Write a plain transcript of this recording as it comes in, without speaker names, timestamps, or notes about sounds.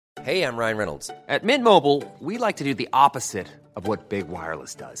Hey, I'm Ryan Reynolds. At Mint Mobile, we like to do the opposite of what Big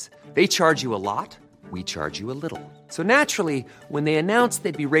Wireless does. They charge you a lot, we charge you a little. So naturally, when they announced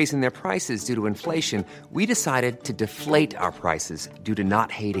they'd be raising their prices due to inflation, we decided to deflate our prices due to not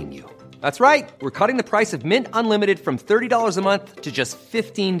hating you. That's right. We're cutting the price of Mint Unlimited from $30 a month to just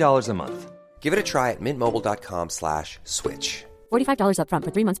 $15 a month. Give it a try at mintmobile.com/switch. $45 up front for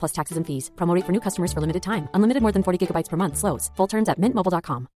 3 months plus taxes and fees. Promo rate for new customers for limited time. Unlimited more than 40 gigabytes per month. Slows full terms at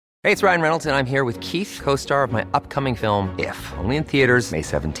mintmobile.com. Hey, it's Ryan Reynolds, and I'm here with Keith, co-star of my upcoming film, If, only in theaters May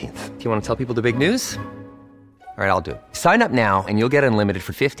 17th. Do you want to tell people the big news? All right, I'll do it. Sign up now and you'll get unlimited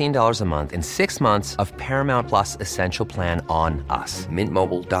for $15 a month and 6 months of Paramount Plus Essential Plan on us.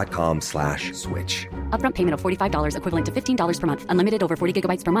 mintmobile.com/switch. Upfront payment of $45 equivalent to $15 per month. Unlimited over 40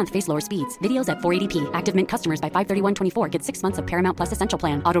 gigabytes per month. Face lower speeds. Videos at 480p. Active Mint customers by 531.24 get 6 months of Paramount Plus Essential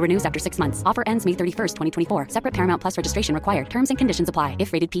Plan. Auto renews after 6 months. Offer ends May 31st, 2024. Separate Paramount Plus registration required. Terms and conditions apply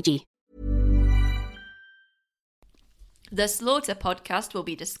if rated PG. The Slaughter podcast will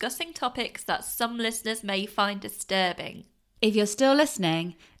be discussing topics that some listeners may find disturbing. If you're still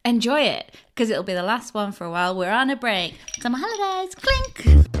listening, enjoy it, because it'll be the last one for a while. We're on a break. Summer holidays,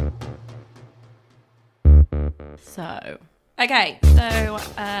 clink! So,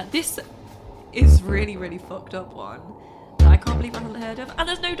 this is really, really fucked up one that I can't believe I haven't heard of, and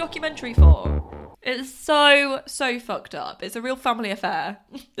there's no documentary for. It's so fucked up. It's a real family affair,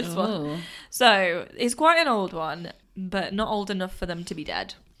 this one. So, it's quite an old one, but not old enough for them to be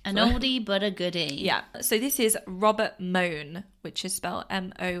dead. An oldie but a goodie. Yeah. So this is Robert Mone, which is spelled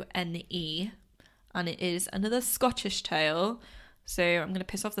Mone, and it is another Scottish tale. So I'm going to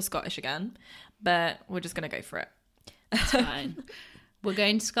piss off the Scottish again, but we're just going to go for it. That's fine. We're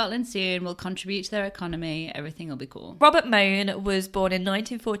going to Scotland soon. We'll contribute to their economy. Everything will be cool. Robert Mone was born in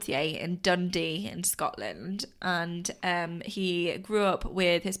 1948 in Dundee in Scotland, and he grew up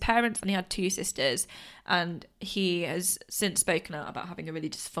with his parents, and he had 2 sisters, and he has since spoken out about having a really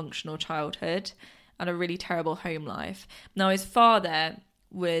dysfunctional childhood and a really terrible home life. Now, his father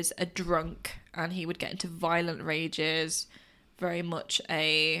was a drunk, and he would get into violent rages, very much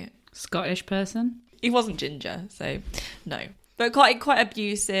a... Scottish person? He wasn't ginger, so no. But quite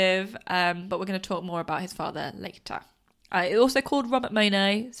abusive, but we're going to talk more about his father later. It's also called Robert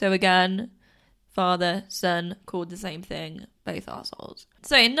Mone, so again, father, son, called the same thing, both arseholes.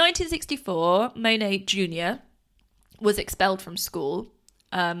 So in 1964, Mone Jr. was expelled from school,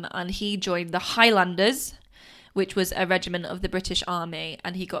 and he joined the Highlanders, which was a regiment of the British Army,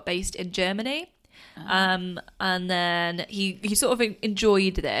 and he got based in Germany. And then he sort of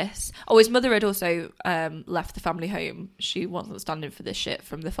enjoyed this. Oh, his mother had also left the family home. She wasn't standing for this shit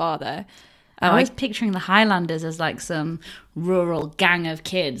from the father. I was picturing the Highlanders as like some rural gang of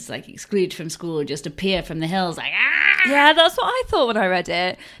kids, like excluded from school, just appear from the hills like, ah! Yeah, that's what I thought when I read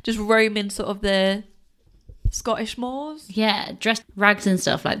it. Just roaming sort of the Scottish moors. Yeah, dressed rags and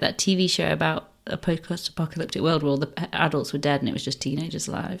stuff, like that TV show about a post-apocalyptic world where all the adults were dead and it was just teenagers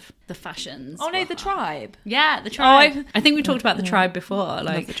alive. The fashions. Oh no, the Tribe. Yeah, the Tribe. I think we talked about the Tribe before.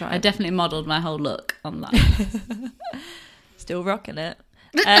 Like, the Tribe. I definitely modelled my whole look on that. Still rocking it.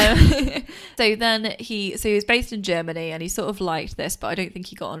 So then he was based in Germany, and he sort of liked this, but I don't think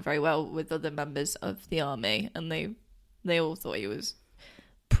he got on very well with other members of the army, and they all thought he was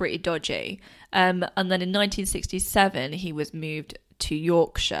pretty dodgy. And then in 1967 he was moved to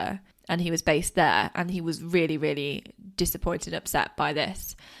Yorkshire, and he was based there, and he was really, really disappointed and upset by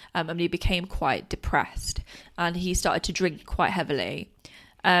this. And he became quite depressed, and he started to drink quite heavily.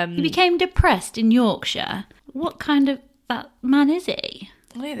 He became depressed in Yorkshire. What kind of that man is he?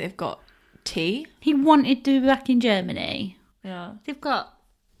 I think they've got tea. He wanted to be back in Germany. Yeah. They've got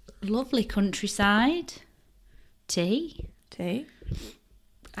lovely countryside. Tea.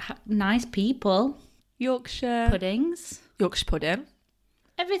 Nice people. Yorkshire pudding.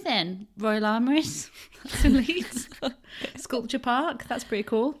 Everything. Royal Armouries. That's in Leeds. Sculpture Park. That's pretty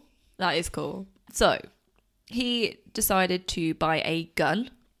cool. That is cool. So, he decided to buy a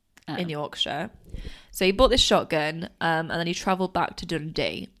gun in Yorkshire. So he bought this shotgun, and then he travelled back to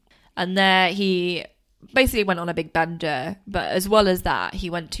Dundee. And there he basically went on a big bender. But as well as that,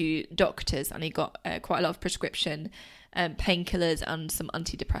 he went to doctors, and he got quite a lot of prescription painkillers and some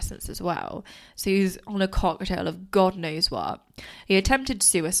antidepressants as well. So he was on a cocktail of God knows what. He attempted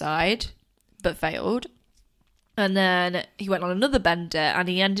suicide, but failed. And then he went on another bender, and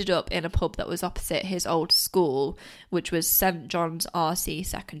he ended up in a pub that was opposite his old school, which was St John's RC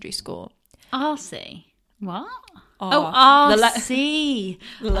Secondary School. RC? What? The RC.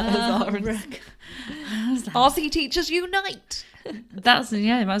 RC Teachers Unite. That's,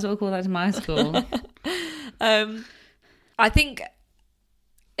 yeah, you might as well call that my school. I think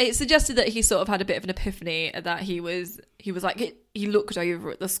It suggested that he sort of had a bit of an epiphany, that he looked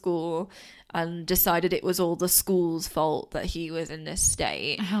over at the school and decided it was all the school's fault that he was in this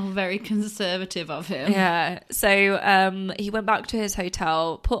state. How very conservative of him. Yeah. So he went back to his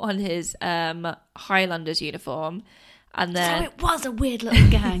hotel, put on his Highlanders uniform, and then... So it was a weird little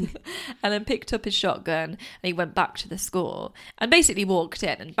gang. and then picked up his shotgun and he went back to the school and basically walked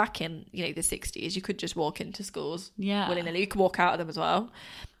in. And back in, the 60s, you could just walk into schools willy-nilly. You could walk out of them as well.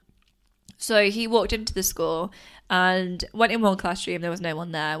 So he walked into the school and went in one classroom. There was no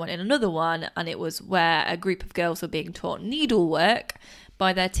one there. Went in another one, and it was where a group of girls were being taught needlework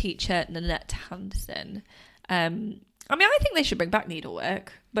by their teacher, Nanette Hansen. I think they should bring back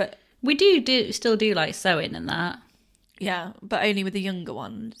needlework, but... We still do like sewing and that. Yeah, but only with the younger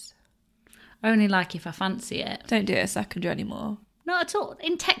ones. Only like if I fancy it. Don't do it at secondary anymore. Not at all.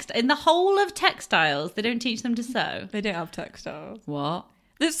 In the whole of textiles, they don't teach them to sew. They don't have textiles. What?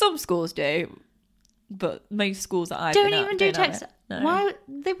 There's some schools do, but most schools that I've don't been at even do textiles. No. Why?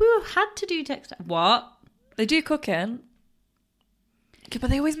 We would have had to do textiles. What? They do cooking. Yeah,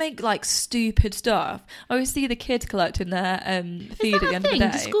 but they always make like stupid stuff. I always see the kids collecting their feed at the end of the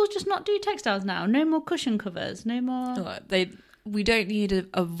day. Do schools just not do textiles now? No more cushion covers. No more. We don't need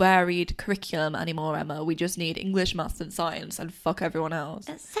a varied curriculum anymore, Emma. We just need English, maths, and science, and fuck everyone else.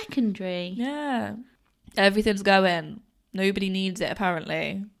 At secondary. Yeah, everything's going. Nobody needs it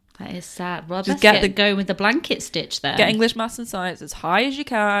apparently. That is sad. Well, just get going with the blanket stitch there. Get English, maths, and science as high as you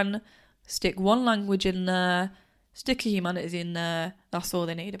can. Stick one language in there. Stick a humanities in there. That's all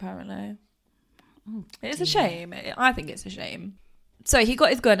they need, apparently. Oh, it's a shame. I think it's a shame. So he got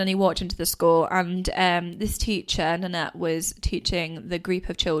his gun and he walked into the school, and this teacher, Nanette, was teaching the group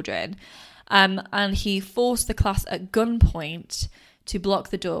of children, and he forced the class at gunpoint to block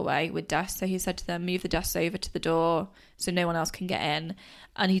the doorway with desks. So he said to them, move the desks over to the door so no one else can get in.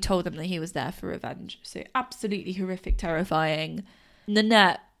 And he told them that he was there for revenge. So absolutely horrific, terrifying.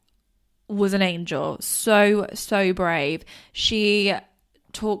 Nanette was an angel. So brave. She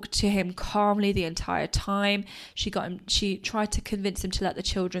talked to him calmly the entire time. She tried to convince him to let the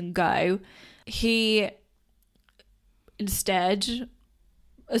children go. He instead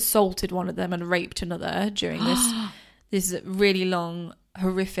assaulted one of them and raped another during this really long,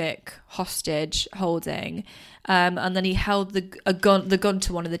 horrific hostage holding. And then he held the gun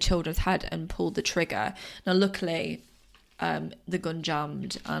to one of the children's head and pulled the trigger. Now, luckily, the gun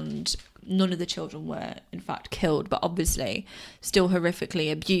jammed and none of the children were, in fact, killed, but obviously still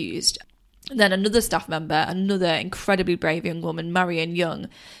horrifically abused. Then another staff member, another incredibly brave young woman, Marion Young,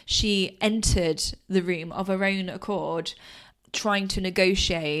 she entered the room of her own accord, trying to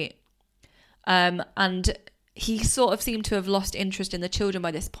negotiate, and he sort of seemed to have lost interest in the children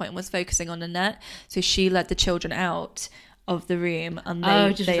by this point and was focusing on Nanette. So she led the children out of the room and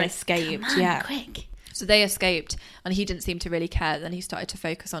they escaped. Come on, quick. So they escaped and he didn't seem to really care. Then he started to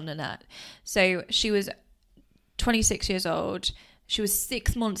focus on Nanette. So she was 26 years old. She was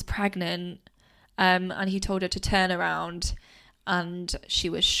 6 months pregnant, and he told her to turn around, and she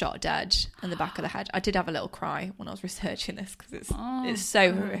was shot dead in the back of the head. I did have a little cry when I was researching this because it's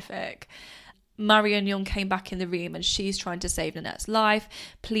so horrific. Marion Young came back in the room and she's trying to save Nanette's life,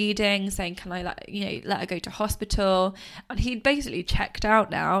 pleading, saying, can I let her go to hospital? And he'd basically checked out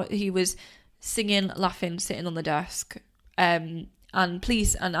now. He was singing, laughing, sitting on the desk. And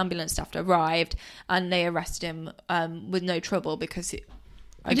police and ambulance staff arrived and they arrested him with no trouble because he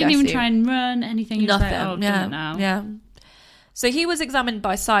didn't even try and run anything. Nothing. Like, done it now. Yeah. So he was examined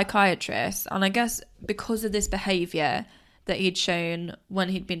by psychiatrists, and I guess because of this behaviour that he'd shown when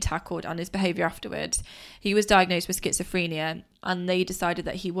he'd been tackled and his behaviour afterwards, he was diagnosed with schizophrenia, and they decided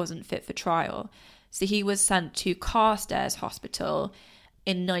that he wasn't fit for trial. So he was sent to Carstairs Hospital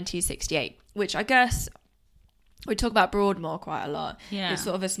in 1968, which I guess we talk about Broadmoor quite a lot. Yeah. It's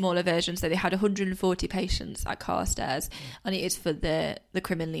sort of a smaller version. So they had 140 patients at Carstairs, and it is for the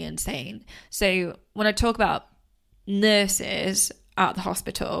criminally insane. So when I talk about nurses at the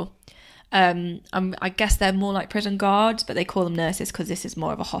hospital, I guess they're more like prison guards, but they call them nurses because this is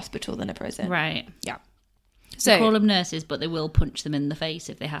more of a hospital than a prison. Right. Yeah. So they call them nurses, but they will punch them in the face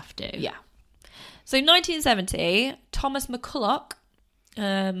if they have to. Yeah. So 1970, Thomas McCulloch,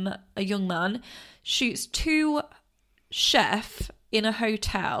 a young man, shoots two chefs in a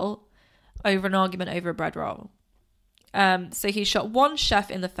hotel over an argument over a bread roll. So he shot one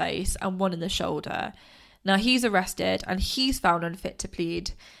chef in the face and one in the shoulder. Now he's arrested and he's found unfit to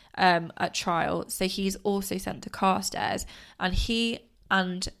plead at trial. So he's also sent to Carstairs, and he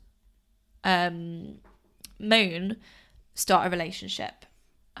and Moan start a relationship.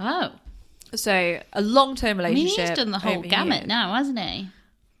 Oh. So a long-term relationship. He's done the whole gamut now, hasn't he?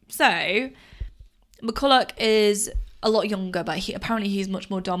 So McCulloch is a lot younger, but he's much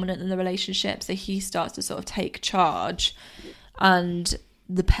more dominant in the relationship. So he starts to sort of take charge, and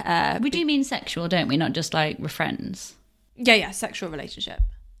the pair. We do mean sexual, don't we? Not just like we're friends. Yeah, sexual relationship.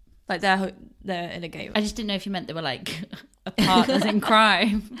 Like they're in a gay. I just didn't know if you meant they were like partners in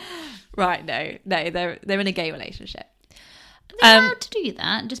crime. Right? No, they're in a gay relationship. Are they allowed to do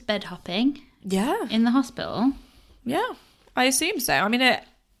that? Just bed hopping? Yeah, in the hospital. Yeah, I assume so. I mean,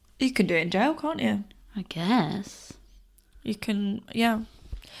 you can do it in jail, can't you? I guess you can. Yeah.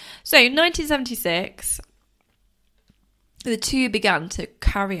 So, in 1976. The two began to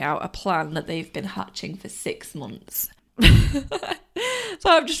carry out a plan that they've been hatching for 6 months. So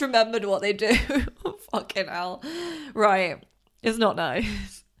I've just remembered what they do. Fucking hell. Right. It's not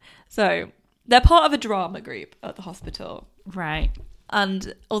nice. So they're part of a drama group at the hospital. Right.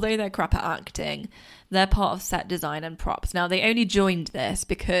 And although they're crap at acting, they're part of set design and props. Now, they only joined this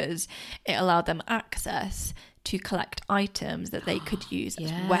because it allowed them access to collect items that they could use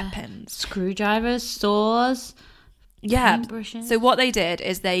as weapons. Screwdrivers, saws... Yeah. So what they did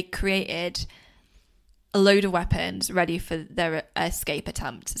is they created a load of weapons ready for their escape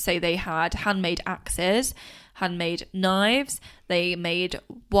attempt. So they had handmade axes, handmade knives. They made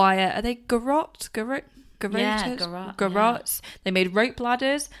wire. Are they garrots? Yeah, garrots. Yeah. They made rope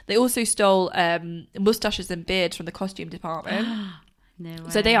ladders. They also stole mustaches and beards from the costume department. No way.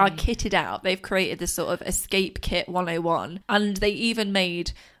 So they are kitted out. They've created this sort of escape kit 101, and they even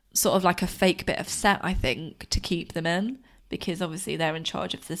made sort of like a fake bit of set, I think, to keep them in, because obviously they're in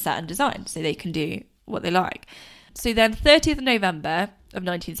charge of the set and design, so they can do what they like. So then 30th of November of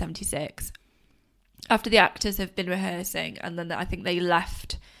 1976, after the actors have been rehearsing, and then I think they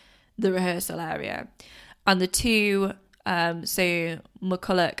left the rehearsal area, and the two, so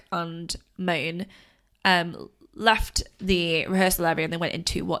McCulloch and Moan, left the rehearsal area and they went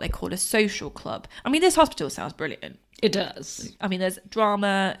into what they called a social club. I mean, this hospital sounds brilliant. It does. I mean, there's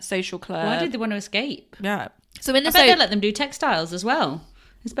drama, social club. Why did they want to escape? Yeah. So in the I bet they let them do textiles as well.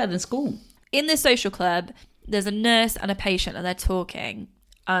 It's better than school. In this social club, there's a nurse and a patient, and they're talking,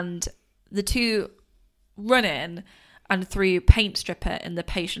 and the two run in and threw paint stripper in the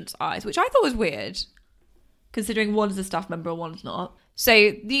patient's eyes, which I thought was weird, considering one's a staff member and one's not.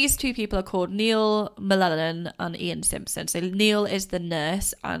 So these two people are called Neil Mullen and Ian Simpson. So Neil is the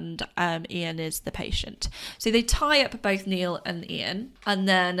nurse and Ian is the patient. So they tie up both Neil and Ian, and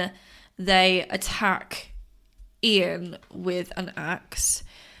then they attack Ian with an axe,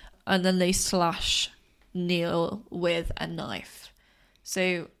 and then they slash Neil with a knife.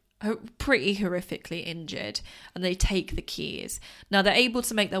 So pretty horrifically injured, and they take the keys. Now they're able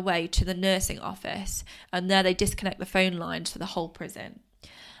to make their way to the nursing office, and there they disconnect the phone lines for the whole prison.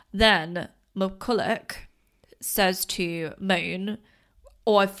 Then McCulloch says to Moan,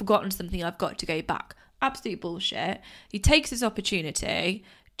 "Oh, I've forgotten something, I've got to go back." Absolute bullshit. He takes this opportunity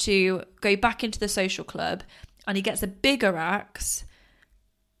to go back into the social club, and he gets a bigger axe,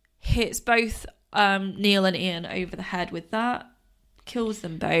 hits both Neil and Ian over the head with that, kills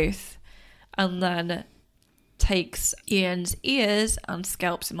them both, and then takes Ian's ears and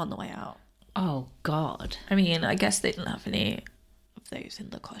scalps him on the way out. Oh, God. I mean, I guess they didn't have any of those in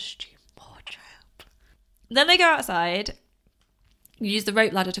the costume wardrobe. Then they go outside, use the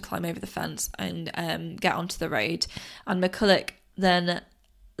rope ladder to climb over the fence and get onto the road, and McCulloch then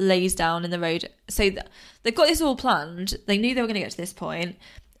lays down in the road. So they've got this all planned. They knew they were going to get to this point.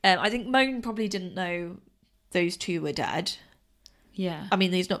 I think Moan probably didn't know those two were dead. Yeah. I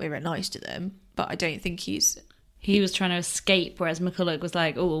mean, he's not being very nice to them, but I don't think he was trying to escape, whereas McCulloch was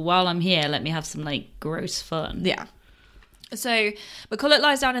like, oh, well, while I'm here, let me have some, like, gross fun. Yeah. So McCulloch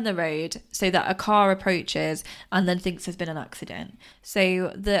lies down in the road so that a car approaches and then thinks there's been an accident.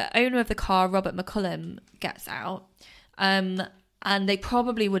 So the owner of the car, Robert McCullum, gets out, and they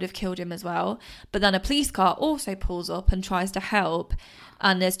probably would have killed him as well. But then a police car also pulls up and tries to help,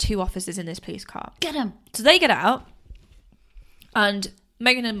 and there's two officers in this police car. Get him! So they get out, and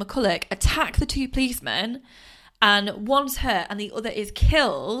Moan and McCulloch attack the two policemen, and one's hurt and the other is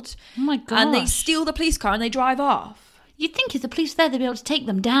killed. Oh my gosh. And they steal the police car and they drive off. You'd think if the police there, they'd be able to take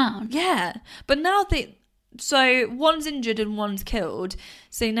them down. Yeah. But now so one's injured and one's killed.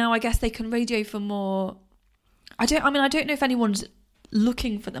 So now I guess they can radio for more. I don't know if anyone's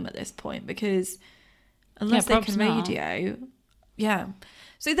looking for them at this point, because unless they can radio. Yeah.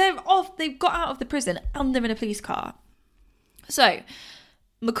 So they're off. They've got out of the prison and they're in a police car. So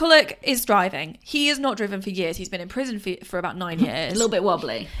McCulloch is driving. He has not driven for years. He's been in prison for about 9 years. A little bit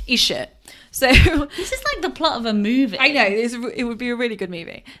wobbly. He's shit. So this is like the plot of a movie. I know. It would be a really good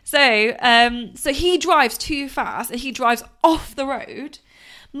movie. So he drives too fast and he drives off the road.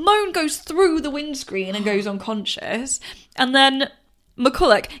 Moan goes through the windscreen and goes unconscious. And then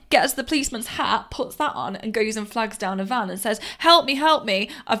McCulloch gets the policeman's hat, puts that on, and goes and flags down a van and says, help me,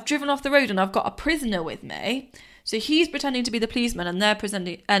 I've driven off the road and I've got a prisoner with me. So he's pretending to be the policeman and they're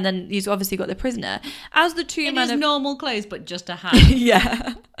presenting, and then he's obviously got the prisoner. As the two men in his normal clothes, but just a hat.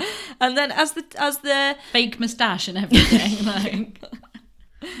 Yeah. And then as the fake moustache and everything, like.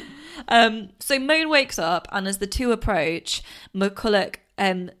 So Moan wakes up, and as the two approach, McCulloch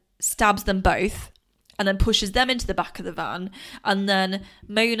stabs them both and then pushes them into the back of the van, and then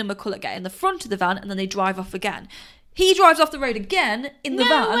Moan and McCulloch get in the front of the van, and then they drive off again. He drives off the road again in the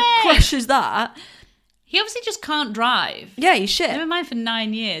van, crushes that. He obviously just can't drive. Yeah, he's shit. Never mind for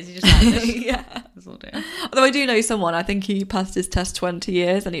 9 years. He just like this. Yeah. This will do. Although I do know someone, I think he passed his test 20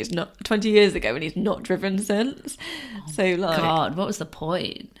 years ago, and he's not driven since. So like, God, what was the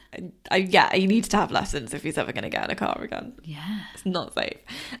point? Yeah, he needs to have lessons if he's ever going to get in a car again. Yeah. It's not safe.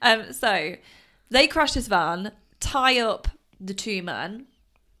 So they crash this van, tie up the two men,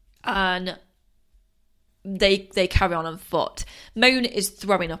 and they carry on foot. Moan is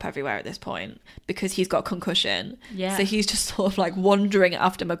throwing up everywhere at this point because he's got a concussion. Yeah. So he's just sort of like wandering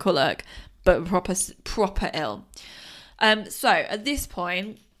after McCulloch, but proper ill. So at this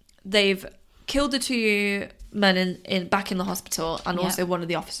point, they've killed the two men back in the hospital, and also one of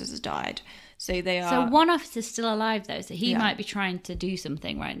the officers has died. So they are. So one officer's still alive though, so he might be trying to do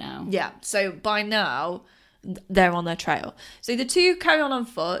something right now. Yeah. So by now, they're on their trail. So the two carry on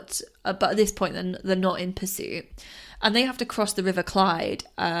foot, but at this point they're not in pursuit. And they have to cross the River Clyde,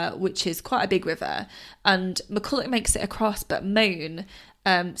 which is quite a big river. And McCulloch makes it across, but Moan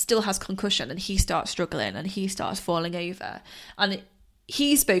still has concussion, and he starts struggling and he starts falling over. And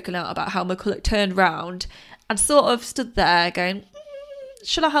he's spoken out about how McCulloch turned round and sort of stood there going,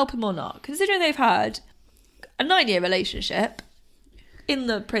 should I help him or not? Considering they've had a 9-year relationship in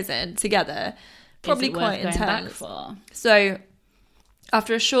the prison together, probably quite intense. So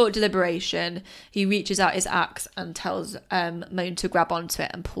after a short deliberation, he reaches out his axe and tells Moan to grab onto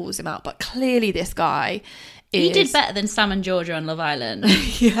it and pulls him out. But clearly this guy He did better than Sam and Georgia on Love Island.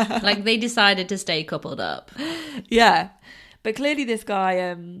 Yeah. Like, they decided to stay coupled up. Yeah. But clearly this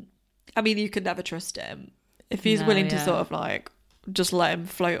guy, I mean, you could never trust him. If he's willing to sort of like just let him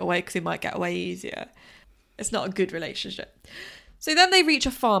float away because he might get away easier. It's not a good relationship. So then they reach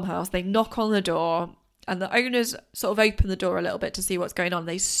a farmhouse, they knock on the door, and the owners sort of open the door a little bit to see what's going on.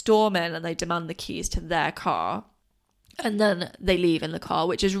 They storm in and they demand the keys to their car. And then they leave in the car,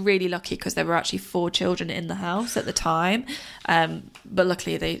 which is really lucky because there were actually 4 children in the house at the time. But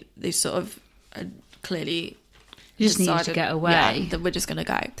luckily they sort of clearly just needed to get away. Yeah, that we're just going to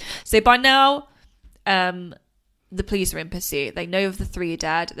go. So by now, the police are in pursuit. They know of the 3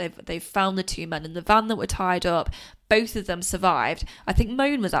 dead. They've found the 2 men in the van that were tied up. Both of them survived. I think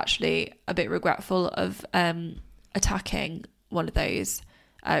Moan was actually a bit regretful of attacking one of those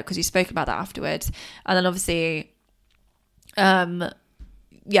because he spoke about that afterwards. And then obviously,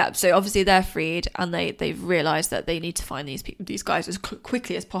 so obviously they're freed, and they've realised that they need to find these guys as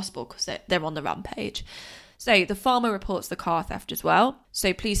quickly as possible because they're on the rampage. So the farmer reports the car theft as well.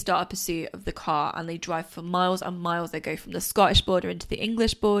 So police start a pursuit of the car, and they drive for miles and miles. They go from the Scottish border into the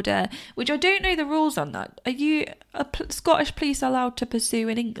English border, which I don't know the rules on that. Are Scottish police allowed to pursue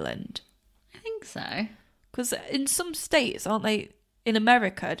in England? I think so. Because in some states, aren't they, in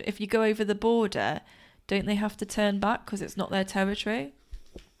America, if you go over the border, don't they have to turn back because it's not their territory?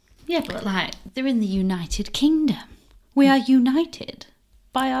 Yeah, but like, they're in the United Kingdom. We are united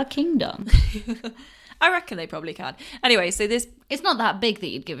by our kingdom. I reckon they probably can. Anyway, so this... It's not that big that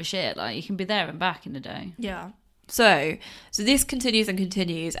you'd give a shit. Like, you can be there and back in a day. Yeah. So this continues and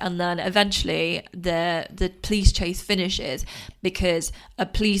continues, and then eventually the police chase finishes because a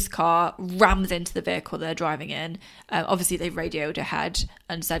police car rams into the vehicle they're driving in. Obviously, they radioed ahead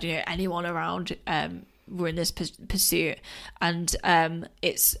and said, anyone around... were in this pursuit, and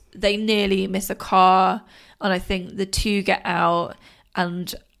they nearly miss a car, and I think the 2 get out,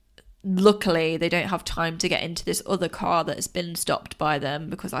 and luckily they don't have time to get into this other car that has been stopped by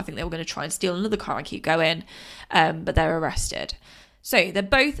them because I think they were going to try and steal another car and keep going, but they're arrested. So they're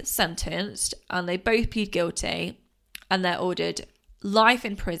both sentenced, and they both plead guilty, and they're ordered life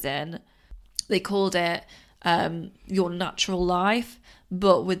in prison. They called it your natural life,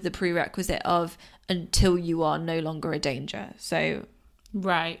 but with the prerequisite of until you are no longer a danger. So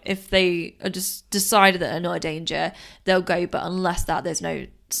right, if they are just decided that they're not a danger, they'll go, but unless that, there's no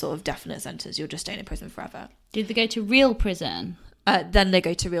sort of definite sentence. You're just staying in prison forever. Did they go to real prison? Then they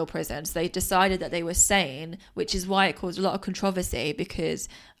go to real prison. So they decided that they were sane, which is why it caused a lot of controversy, because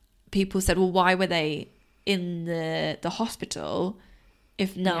people said, well, why were they in the hospital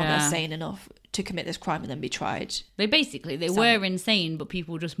if now Yeah. they're sane enough to commit this crime and then be tried. They were insane, but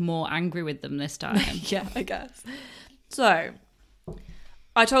people were just more angry with them this time. Yeah, I guess. So,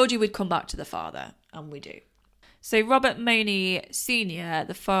 I told you we'd come back to the father, and we do. So Robert Money Sr.,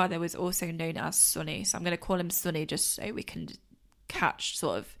 the father, was also known as Sonny. So I'm going to call him Sonny just so we can catch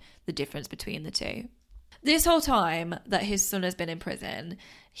sort of the difference between the two. This whole time that his son has been in prison,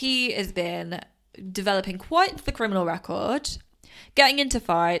 he has been developing quite the criminal record, getting into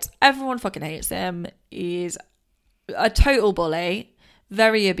fights. Everyone fucking hates him. He's a total bully,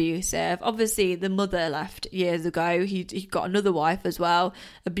 very abusive. Obviously, the mother left years ago. He got another wife as well,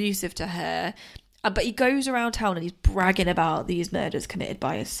 abusive to her. But he goes around town and he's bragging about these murders committed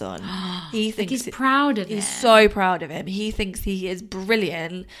by his son. He thinks he's proud of him. He's so proud of him. He thinks he is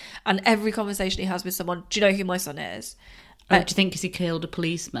brilliant. And every conversation he has with someone, do you know who my son is? Do you think because he killed a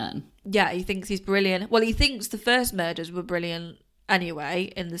policeman? Yeah, he thinks he's brilliant. Well, he thinks the first murders were brilliant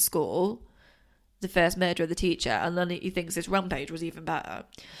anyway in the school. The first murder of the teacher. And then he thinks this rampage was even better.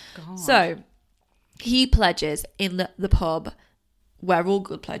 God. So he pledges in the pub where all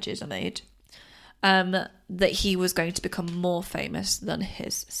good pledges are made. That he was going to become more famous than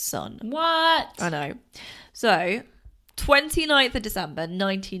his son. What? I know. So, 29th of December,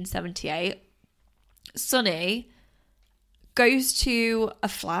 1978, Sonny goes to a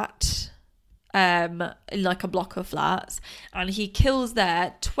flat, in like a block of flats, and he kills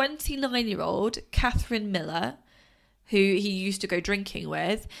their 29-year-old Catherine Miller, who he used to go drinking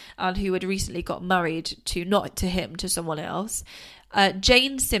with, and who had recently got married to, not to him, to someone else.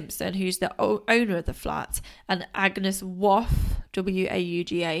 Jane Simpson, who's the owner of the flat, and Agnes Waugh,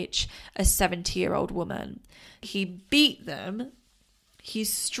 W-A-U-G-H, a 70-year-old woman. He beat them, he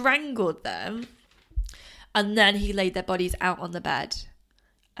strangled them, and then he laid their bodies out on the bed.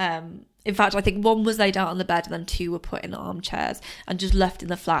 In fact, I think one was laid out on the bed and then two were put in armchairs and just left in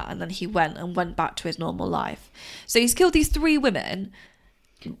the flat, and then he went back to his normal life. So he's killed these 3 women.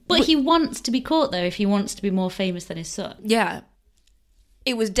 But he wants to be caught, though, if he wants to be more famous than his son. Yeah.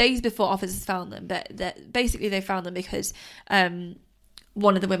 It was days before officers found them, but basically they found them because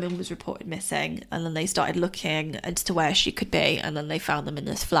one of the women was reported missing, and then they started looking as to where she could be, and then they found them in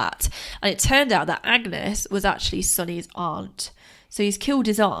this flat. And it turned out that Agnes was actually Sonny's aunt. So he's killed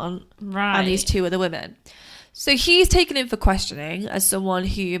his aunt and these 2 other women. So he's taken in for questioning as someone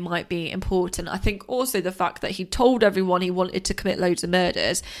who might be important. I think also the fact that he told everyone he wanted to commit loads of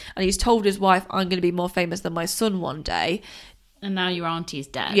murders, and he's told his wife, I'm going to be more famous than my son one day. And now your auntie's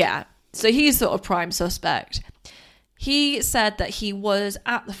dead. Yeah. So he's sort of prime suspect. He said that he was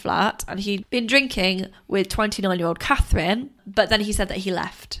at the flat and he'd been drinking with 29-year-old Catherine, but then he said that he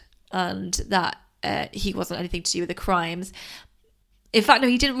left and that he wasn't anything to do with the crimes. In fact, no,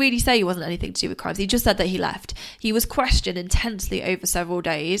 he didn't really say he wasn't anything to do with crimes. He just said that he left. He was questioned intensely over several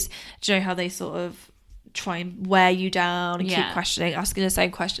days. Do you know how they sort of try and wear you down and keep questioning, asking the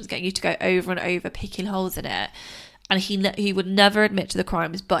same questions, getting you to go over and over, picking holes in it? And he would never admit to the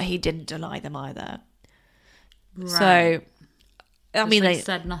crimes, but he didn't deny them either. Right. So, I mean, they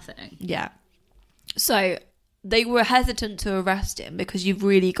said nothing. Yeah. So they were hesitant to arrest him because you've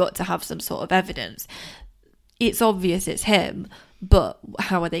really got to have some sort of evidence. It's obvious it's him, but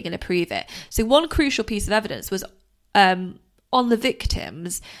how are they going to prove it? So one crucial piece of evidence was on the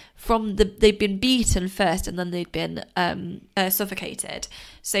victims. They'd been beaten first, and then they'd been suffocated.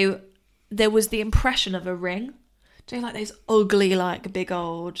 So there was the impression of a ring. Do you know, like those ugly, like big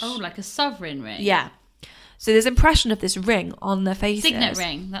old... Oh, like a sovereign ring? Yeah. So there's impression of this ring on their faces. Signet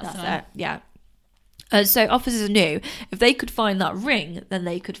ring, that's it. Yeah. So officers knew if they could find that ring, then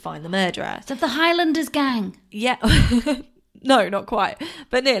they could find the murderer. So the Highlanders gang? Yeah. No, not quite,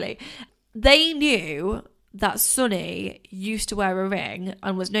 but nearly. They knew that Sonny used to wear a ring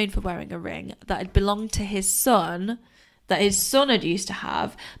and was known for wearing a ring that had belonged to his son, that his son had used to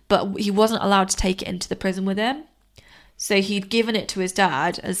have, but he wasn't allowed to take it into the prison with him. So he'd given it to his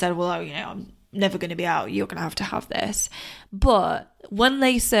dad and said, well, I'm never going to be out. You're going to have this. But when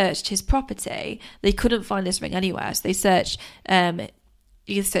they searched his property, they couldn't find this ring anywhere. So they searched,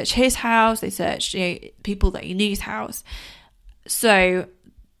 you searched his house. They searched people that he knew's house. So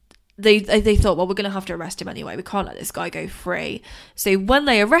they thought, well, we're going to have to arrest him anyway. We can't let this guy go free. So when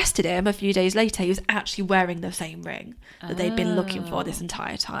they arrested him a few days later, he was actually wearing the same ring that they'd been looking for this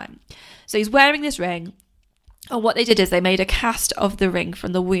entire time. So he's wearing this ring. And what they did is they made a cast of the ring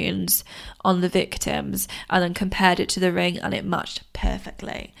from the wounds on the victims and then compared it to the ring, and it matched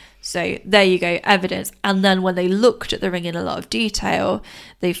perfectly. So there you go, evidence. And then when they looked at the ring in a lot of detail,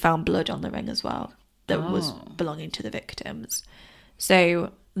 they found blood on the ring as well that was belonging to the victims.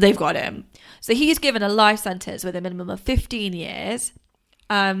 So they've got him. So he's given a life sentence with a minimum of 15 years.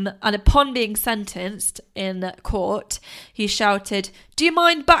 And upon being sentenced in court, he shouted, "Do you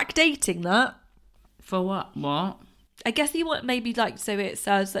mind backdating that?" For what? What? I guess he want maybe like so it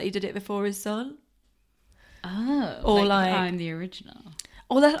says that he did it before his son. Oh, Or like I'm the original.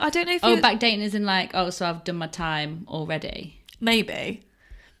 Or I don't know if backdating is in like, oh, so I've done my time already. Maybe.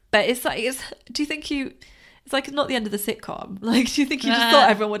 But it's like, do you think it's like not the end of the sitcom. Like, do you think he just thought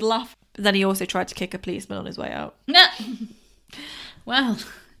everyone would laugh? But then he also tried to kick a policeman on his way out. No. Well,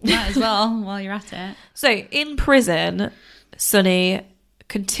 might as well while you're at it. So in prison, Sonny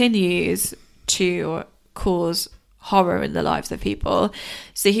continues to cause horror in the lives of people.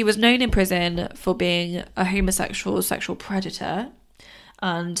 So he was known in prison for being a homosexual sexual predator.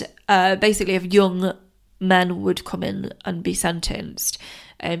 And basically, if young men would come in and be sentenced,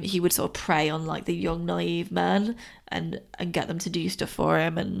 he would sort of prey on like the young naive men and get them to do stuff for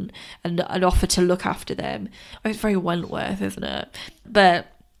him and offer to look after them. Oh, it's very Wentworth, isn't it? But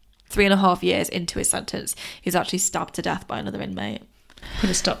 3.5 years into his sentence, he's actually stabbed to death by another inmate. Put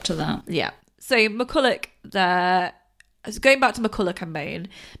a stop to that. Yeah. So McCulloch there, going back to McCulloch and Moan,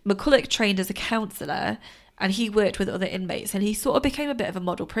 McCulloch trained as a counsellor and he worked with other inmates and he sort of became a bit of a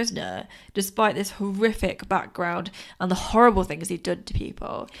model prisoner despite this horrific background and the horrible things he'd done to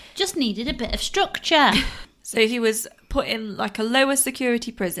people. Just needed a bit of structure. So he was put in like a lower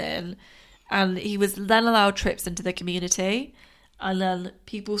security prison and he was then allowed trips into the community, and then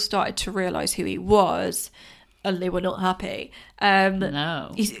people started to realise who he was and they were not happy.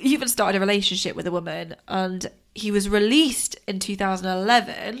 No. He even started a relationship with a woman and he was released in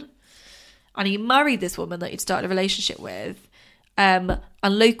 2011 and he married this woman that he'd started a relationship with, and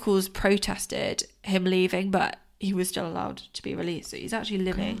locals protested him leaving, but he was still allowed to be released. So he's actually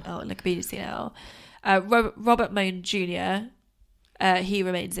living out in the community now. Robert Moan Jr., he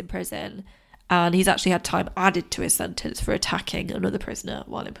remains in prison and he's actually had time added to his sentence for attacking another prisoner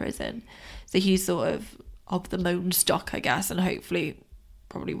while in prison. So he's sort of the Moan stock, I guess, and hopefully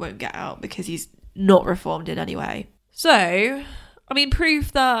probably won't get out because he's not reformed in any way. So, I mean,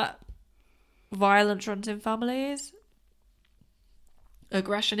 proof that violence runs in families,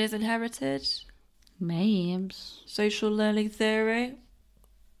 aggression is inherited, Mabes. social learning theory,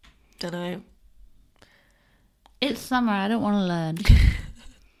 don't know. It's summer, I don't want to learn.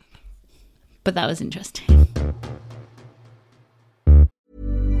 But that was interesting.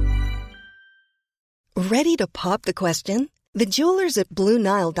 Ready to pop the question? The jewelers at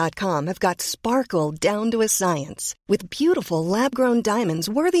BlueNile.com have got sparkle down to a science with beautiful lab-grown diamonds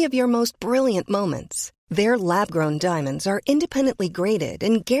worthy of your most brilliant moments. Their lab-grown diamonds are independently graded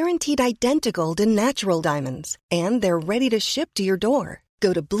and guaranteed identical to natural diamonds, and they're ready to ship to your door.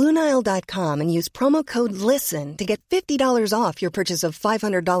 Go to BlueNile.com and use promo code LISTEN to get $50 off your purchase of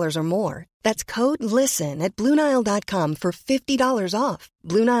 $500 or more. That's code LISTEN at BlueNile.com for $50 off.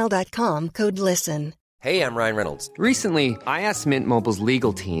 BlueNile.com, code LISTEN. Hey, I'm Ryan Reynolds. Recently, I asked Mint Mobile's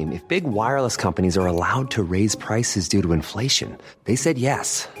legal team if big wireless companies are allowed to raise prices due to inflation. They said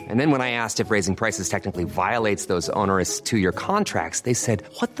yes. And then when I asked if raising prices technically violates those onerous two-year contracts, they said,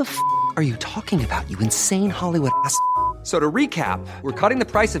 "What the f*** are you talking about, you insane Hollywood ass f- So to recap, we're cutting the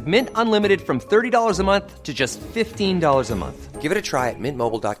price of Mint Unlimited from $30 a month to just $15 a month. Give it a try at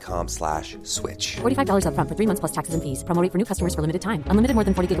mintmobile.com/switch. $45 up front for 3 months plus taxes and fees. Promo rate for new customers for limited time. Unlimited more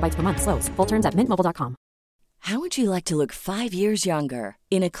than 40 gigabytes per month. Slows full terms at mintmobile.com. How would you like to look 5 years younger?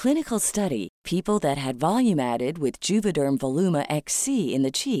 In a clinical study, people that had volume added with Juvederm Voluma XC in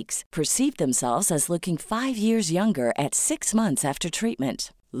the cheeks perceived themselves as looking 5 years younger at 6 months after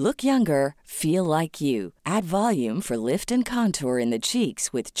treatment. Look younger, feel like you. Add volume for lift and contour in the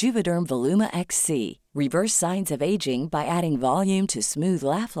cheeks with Juvederm Voluma XC. Reverse signs of aging by adding volume to smooth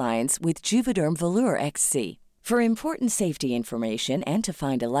laugh lines with Juvederm Volure XC. For important safety information and to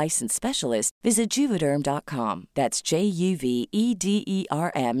find a licensed specialist, visit Juvederm.com. That's JUVEDERM.com.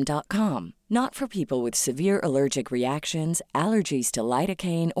 Not for people with severe allergic reactions, allergies to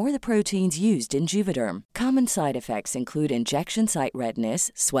lidocaine, or the proteins used in Juvederm. Common side effects include injection site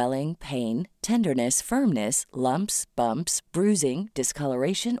redness, swelling, pain, tenderness, firmness, lumps, bumps, bruising,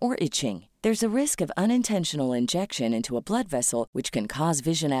 discoloration, or itching. There's a risk of unintentional injection into a blood vessel, which can cause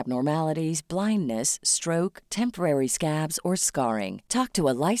vision abnormalities, blindness, stroke, temporary scabs, or scarring. Talk to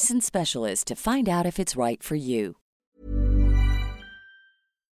a licensed specialist to find out if it's right for you.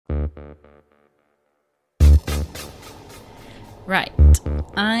 Right,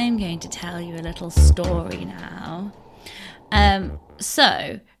 I'm going to tell you a little story now.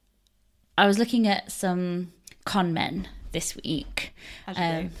 So, I was looking at some con men this week.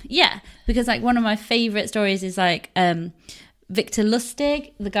 Yeah, because like one of my favourite stories is like Victor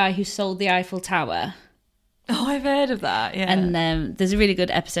Lustig, the guy who sold the Eiffel Tower. Oh, I've heard of that, yeah. And there's a really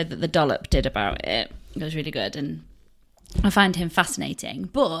good episode that the Dollop did about it. It was really good, and I find him fascinating.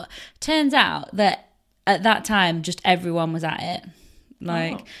 But turns out that at that time, just everyone was at it.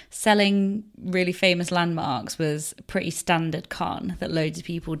 Like, selling really famous landmarks was a pretty standard con that loads of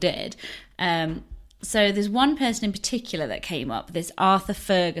people did. So there's one person in particular that came up, this Arthur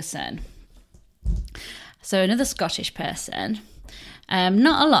Ferguson. So another Scottish person.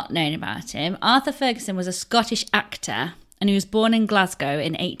 Not a lot known about him. Arthur Ferguson was a Scottish actor, and he was born in Glasgow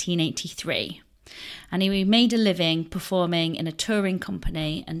in 1883. And he made a living performing in a touring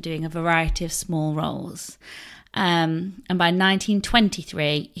company and doing a variety of small roles. And by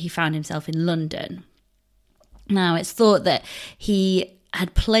 1923, he found himself in London. Now, it's thought that he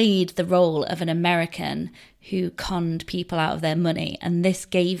had played the role of an American who conned people out of their money, and this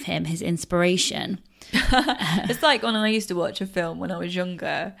gave him his inspiration. It's like when I used to watch a film when I was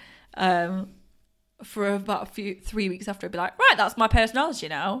younger, for about 3 weeks after, I'd be like, right, that's my personality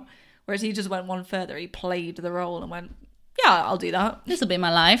now. Whereas he just went one further. He played the role and went, yeah, I'll do that. This will be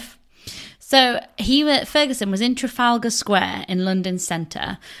my life. So Ferguson was in Trafalgar Square in London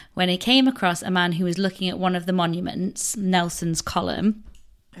Centre when he came across a man who was looking at one of the monuments, Nelson's Column.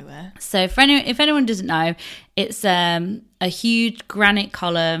 So if anyone doesn't know, it's a huge granite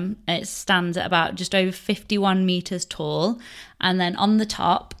column. It stands at about just over 51 metres tall. And then on the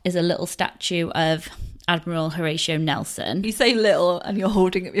top is a little statue of Admiral Horatio Nelson. You say little and you're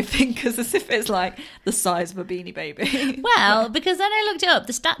holding up your fingers as if it's like the size of a Beanie Baby. Well, because then I looked it up,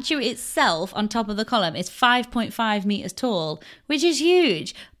 the statue itself on top of the column is 5.5 metres tall, which is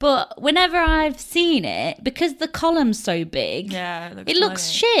huge. But whenever I've seen it, because the column's so big, it looks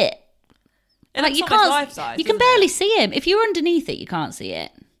shit. Like you can't, life size, you can barely see him. If you're underneath it, you can't see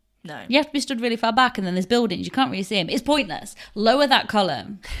it. No. You have to be stood really far back, and then there's buildings. You can't really see him. It's pointless. Lower that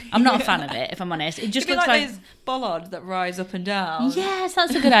column. I'm not a fan of it, if I'm honest. It just looks like those bollards that rise up and down. Yes,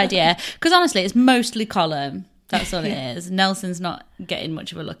 that's a good idea. Because honestly, it's mostly column. That's all it is. Nelson's not getting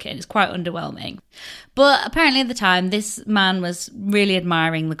much of a look in. It's quite underwhelming. But apparently at the time, this man was really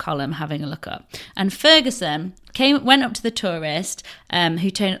admiring the column, having a look up. And Ferguson went up to the tourist, who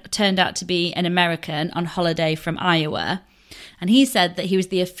turned out to be an American on holiday from Iowa. And he said that he was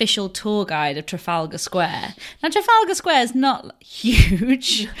the official tour guide of Trafalgar Square. Now, Trafalgar Square is not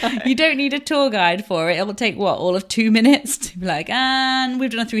huge. No. You don't need a tour guide for it. It will take, all of 2 minutes to be like, and we've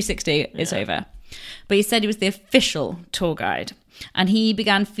done a 360. It's over. But he said he was the official tour guide. And he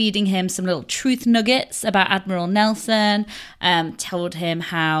began feeding him some little truth nuggets about Admiral Nelson, told him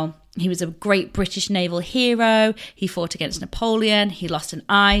how he was a great British naval hero. He fought against Napoleon. He lost an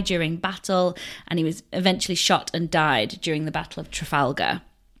eye during battle, and he was eventually shot and died during the Battle of Trafalgar,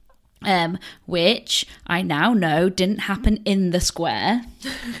 which I now know didn't happen in the square.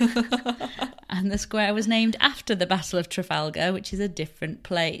 And the square was named after the Battle of Trafalgar, which is a different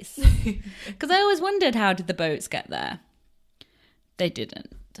place. Because I always wondered, how did the boats get there? They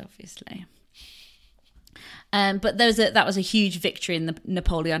didn't, obviously. But that was a huge victory in the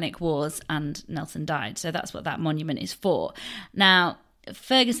Napoleonic Wars, and Nelson died. So that's what that monument is for. Now,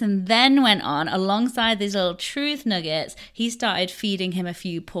 Ferguson then went on, alongside these little truth nuggets, he started feeding him a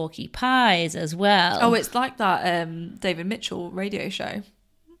few porky pies as well. Oh, it's like that David Mitchell radio show.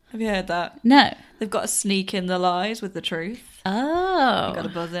 Have you heard that? No. They've got to sneak in the lies with the truth. Oh. You've got to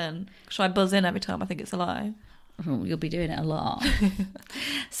buzz in. Should I buzz in every time I think it's a lie? Oh, you'll be doing it a lot.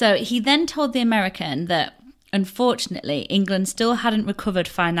 So he then told the American that, unfortunately, England still hadn't recovered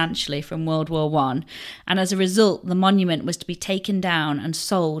financially from World War I, and as a result, the monument was to be taken down and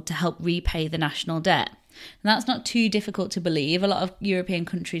sold to help repay the national debt. And that's not too difficult to believe. A lot of European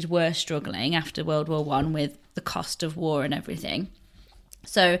countries were struggling after World War I with the cost of war and everything.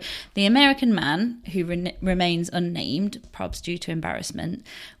 So the American man, who remains unnamed, probs due to embarrassment,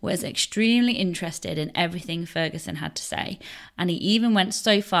 was extremely interested in everything Ferguson had to say, and he even went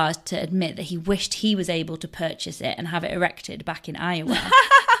so far as to admit that he wished he was able to purchase it and have it erected back in Iowa.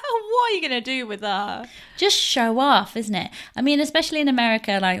 What are you going to do with that? Just show off, isn't it? I mean, especially in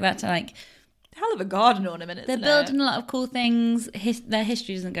America, like that's like... hell of a garden ornament, they're building a lot of cool things. Their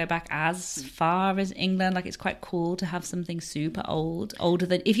history doesn't go back as far as England. Like, it's quite cool to have something super older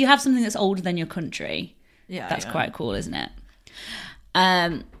than... if you have something that's older than your country, that's quite cool, isn't it?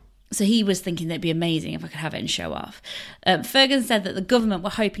 So he was thinking that it'd be amazing if I could have it and show off. Ferguson said that the government were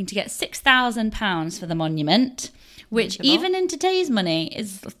hoping to get £6,000 for the monument, which even in today's money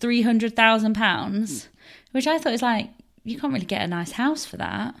is £300,000, which I thought was like, you can't really get a nice house for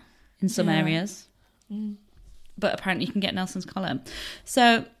that in some areas. But apparently you can get Nelson's Column.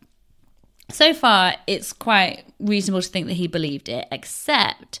 So far, it's quite reasonable to think that he believed it,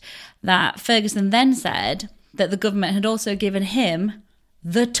 except that Ferguson then said that the government had also given him,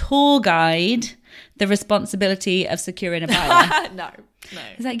 the tour guide, the responsibility of securing a buyer. No.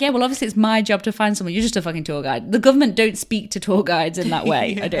 He's like, yeah, well, obviously it's my job to find someone. You're just a fucking tour guide. The government don't speak to tour guides in that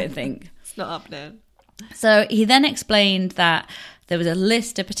way, I don't think. It's not happening. So he then explained that there was a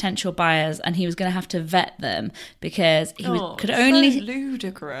list of potential buyers and he was going to have to vet them because he could only... So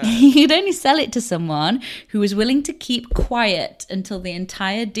ludicrous. He could only sell it to someone who was willing to keep quiet until the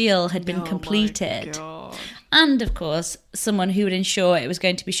entire deal had been completed. My God. And, of course, someone who would ensure it was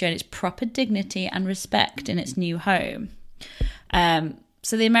going to be shown its proper dignity and respect in its new home.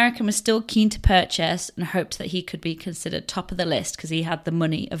 So the American was still keen to purchase and hoped that he could be considered top of the list because he had the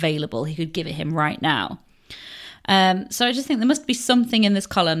money available. He could give it him right now. So I just think there must be something in this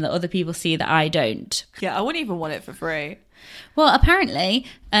column that other people see that I don't. Yeah, I wouldn't even want it for free. Well, apparently...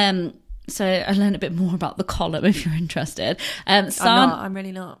 So I learned a bit more about the column if you're interested. I'm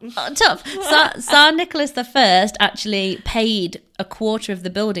really not. Tough. Tsar Nicholas I actually paid a quarter of the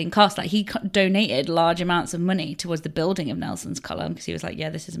building cost. Like he donated large amounts of money towards the building of Nelson's Column because he was like, yeah,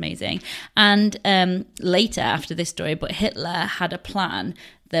 this is amazing. And later after this story, but Hitler had a plan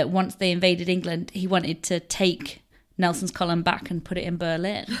that once they invaded England, he wanted to take Nelson's Column back and put it in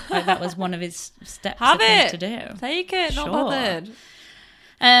Berlin. Like that was one of his steps to do. Take it, Sure. not bothered.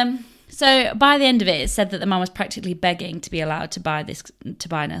 So by the end of it said that the man was practically begging to be allowed to buy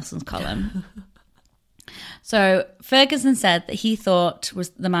Nelson's Column. So Ferguson said that he thought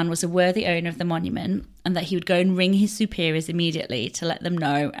the man was a worthy owner of the monument and that he would go and ring his superiors immediately to let them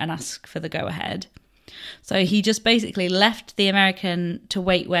know and ask for the go-ahead. So he just basically left the American to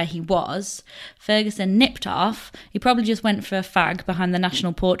wait where he was. Ferguson nipped off. He probably just went for a fag behind the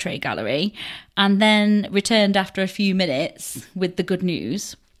National Portrait Gallery and then returned after a few minutes with the good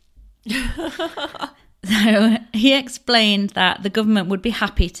news. So he explained that the government would be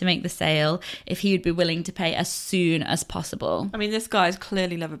happy to make the sale if he would be willing to pay as soon as possible. I mean, this guy's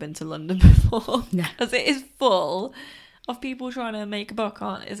clearly never been to London before. Yeah. Because it is full of people trying to make a buck,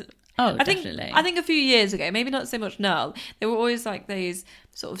 aren't it? Oh, definitely. I think a few years ago, maybe not so much now, there were always like these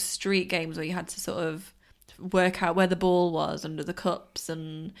sort of street games where you had to sort of work out where the ball was under the cups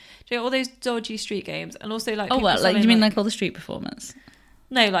and all those dodgy street games. And also like... Oh, well, like you mean like all the street performers?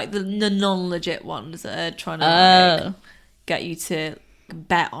 No, like the non-legit ones that are trying to get you to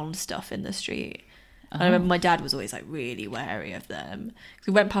bet on stuff in the street. I remember my dad was always like really wary of them.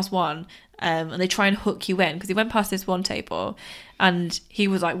 We went past one and they try and hook you in because he went past this one table and he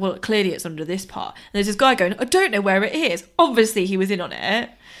was like, well, clearly it's under this part. And there's this guy going, I don't know where it is. Obviously he was in on it.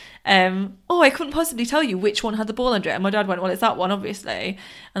 I couldn't possibly tell you which one had the ball under it. And my dad went, well, it's that one, obviously.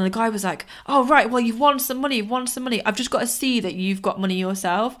 And the guy was like, oh, right, well, you've won some money. I've just got to see that you've got money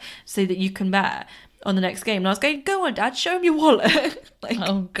yourself so that you can bet on the next game. And I was going, go on, Dad, show him your wallet. Like,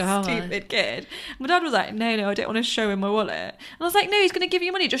 oh, God. Stupid kid. My dad was like, no, I don't want to show him my wallet. And I was like, no, he's going to give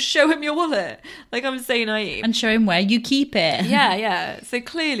you money. Just show him your wallet. Like, I'm so naive. And show him where you keep it. Yeah. So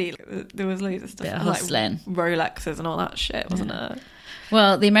clearly there was loads of stuff. Bit of hustling. Like Rolexes and all that shit, wasn't it?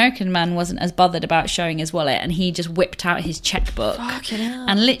 Well, the American man wasn't as bothered about showing his wallet and he just whipped out his checkbook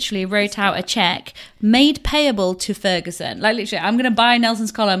and literally wrote out a check made payable to Ferguson. Like literally, I'm going to buy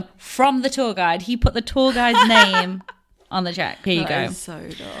Nelson's Column from the tour guide. He put the tour guide's name on the check. Here you go. That is so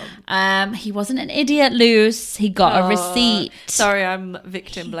dumb. He wasn't an idiot, Luce. He got a receipt. Sorry, I'm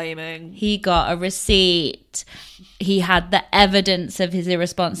victim blaming. He got a receipt. He had the evidence of his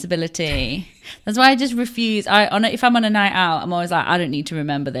irresponsibility. That's why I just refuse. If I'm on a night out, I'm always like, I don't need to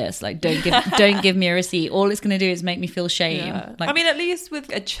remember this. Like, don't give me a receipt. All it's going to do is make me feel shame. Yeah. Like, I mean, at least with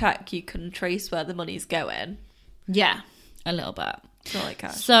a check, you can trace where the money's going. Yeah, a little bit. It's not like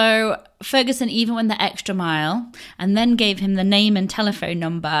cash. So Ferguson even went the extra mile and then gave him the name and telephone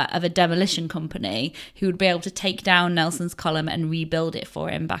number of a demolition company who would be able to take down Nelson's Column and rebuild it for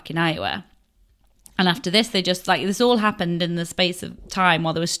him back in Iowa. And after this, they just, like, this all happened in the space of time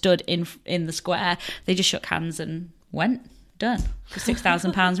while they were stood in the square. They just shook hands and went. Done. For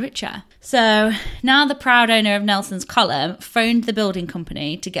 £6,000 richer. So now the proud owner of Nelson's Column phoned the building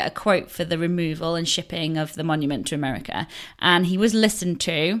company to get a quote for the removal and shipping of the monument to America. And he was listened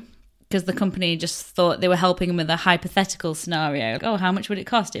to because the company just thought they were helping him with a hypothetical scenario. Like, oh, how much would it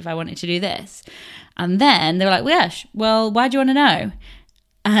cost if I wanted to do this? And then they were like, well, why do you want to know?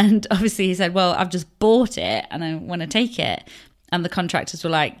 And obviously he said, well, I've just bought it and I want to take it. And the contractors were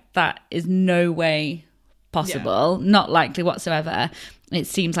like, that is no way possible, not likely whatsoever. It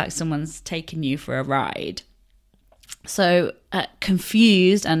seems like someone's taken you for a ride. So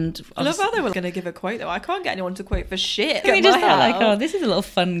confused and... I love how they were going to give a quote though. I can't get anyone to quote for shit. We just thought like, oh, this is a little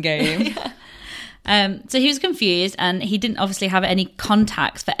fun game. So he was confused, and he didn't obviously have any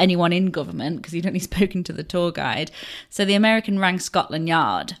contacts for anyone in government because he'd only spoken to the tour guide. So the American rang Scotland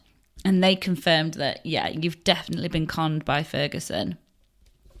Yard, and they confirmed that, yeah, you've definitely been conned by Ferguson.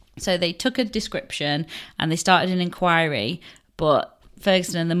 So they took a description and they started an inquiry, but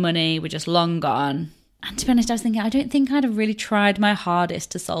Ferguson and the money were just long gone. And to be honest, I was thinking, I don't think I'd have really tried my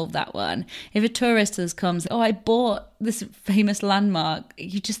hardest to solve that one. If a tourist has come, oh, I bought this famous landmark,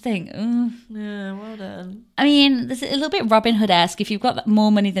 you just think, oh. Yeah, well done. I mean, there's a little bit Robin Hood-esque. If you've got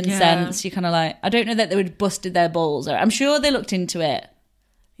more money than sense, you're kind of like, I don't know that they would have busted their balls. Or I'm sure they looked into it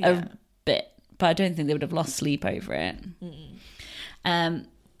a bit, but I don't think they would have lost sleep over it.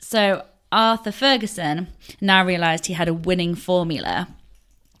 So Arthur Ferguson now realised he had a winning formula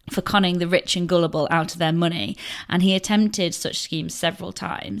for conning the rich and gullible out of their money, and he attempted such schemes several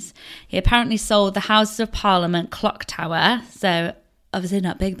times. He apparently sold the Houses of Parliament clock tower, so obviously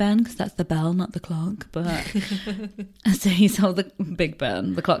not Big Ben, because that's the bell, not the clock, but so he sold the Big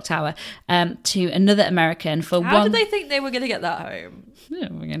Ben, the clock tower, to another American for How did they think they were going to get that home? I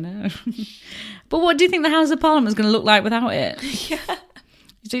don't really know. But what do you think the House of Parliament was going to look like without it? Yeah.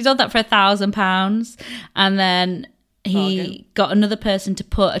 So he sold that for £1,000, and then he got another person to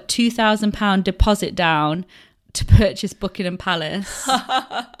put a £2,000 deposit down to purchase Buckingham Palace.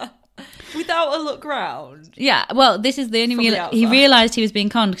 Without a look round? Yeah, well, this is the only From the outside. he realised he was being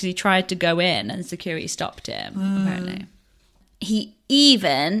conned because he tried to go in and security stopped him, apparently. He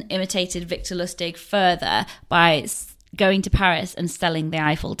even imitated Victor Lustig further by going to Paris and selling the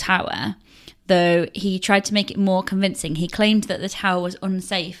Eiffel Tower. Though he tried to make it more convincing, he claimed that the tower was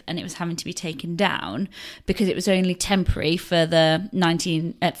unsafe and it was having to be taken down because it was only temporary for the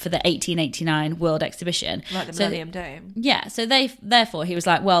 1889 World Exhibition. Like the Millennium Dome. Yeah, so therefore he was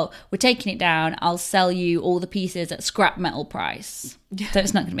like, well, we're taking it down, I'll sell you all the pieces at scrap metal price. So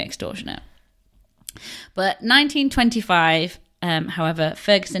it's not going to be extortionate. But 1925... however,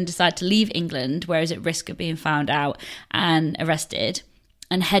 Ferguson decided to leave England, where he was at risk of being found out and arrested,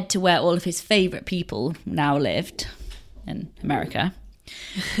 and head to where all of his favourite people now lived, in America.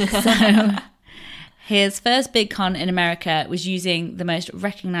 So his first big con in America was using the most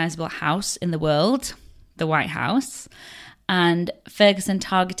recognisable house in the world, the White House, and Ferguson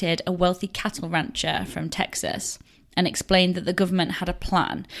targeted a wealthy cattle rancher from Texas and explained that the government had a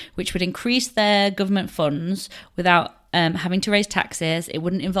plan which would increase their government funds without having to raise taxes. It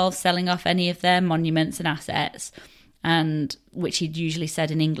wouldn't involve selling off any of their monuments and assets, and which he'd usually said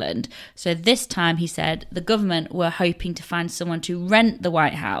in England. So this time he said the government were hoping to find someone to rent the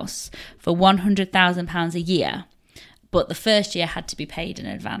White House for £100,000 a year, but the first year had to be paid in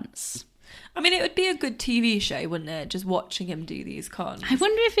advance. I mean, it would be a good TV show, wouldn't it? Just watching him do these cons. I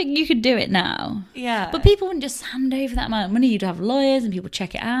wonder if you could do it now. Yeah. But people wouldn't just hand over that amount of money. You'd have lawyers and people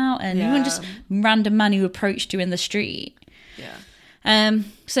check it out, and you wouldn't just random man who approached you in the street. Yeah.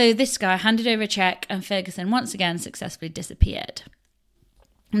 So this guy handed over a check and Ferguson once again successfully disappeared.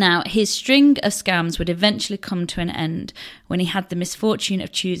 Now, his string of scams would eventually come to an end when he had the misfortune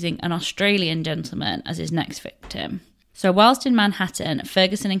of choosing an Australian gentleman as his next victim. So whilst in Manhattan,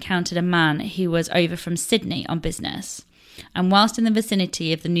 Ferguson encountered a man who was over from Sydney on business. And whilst in the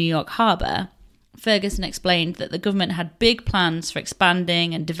vicinity of the New York harbour, Ferguson explained that the government had big plans for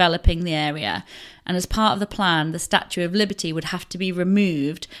expanding and developing the area, and as part of the plan, the Statue of Liberty would have to be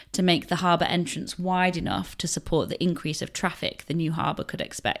removed to make the harbour entrance wide enough to support the increase of traffic the new harbour could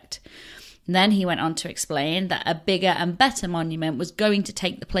expect. And then he went on to explain that a bigger and better monument was going to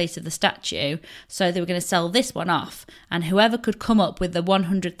take the place of the statue, so they were going to sell this one off, and whoever could come up with the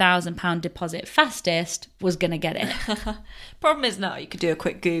 £100,000 deposit fastest was going to get it. Problem is now you could do a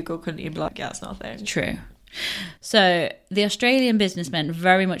quick Google, couldn't you? Be like, yeah, it's nothing. True. So the Australian businessmen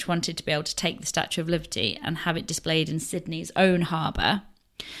very much wanted to be able to take the Statue of Liberty and have it displayed in Sydney's own harbour.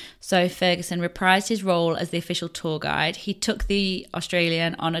 So Ferguson reprised his role as the official tour guide. He took the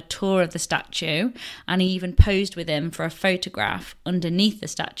Australian on a tour of the statue, and he even posed with him for a photograph underneath the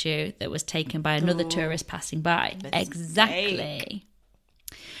statue that was taken by another tourist passing by. Exactly.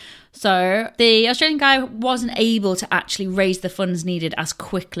 So the Australian guy wasn't able to actually raise the funds needed as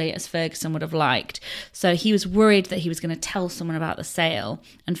quickly as Ferguson would have liked. So he was worried that he was going to tell someone about the sale,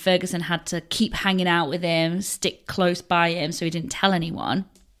 and Ferguson had to keep hanging out with him, stick close by him so he didn't tell anyone.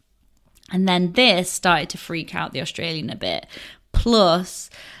 And then this started to freak out the Australian a bit. Plus,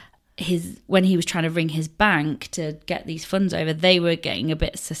 when he was trying to ring his bank to get these funds over, they were getting a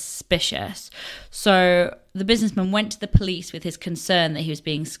bit suspicious. So the businessman went to the police with his concern that he was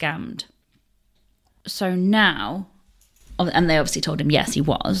being scammed. So now, And they obviously told him, yes, he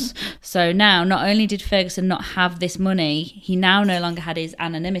was. So now, not only did Ferguson not have this money, he now no longer had his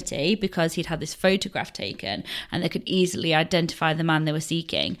anonymity because he'd had this photograph taken and they could easily identify the man they were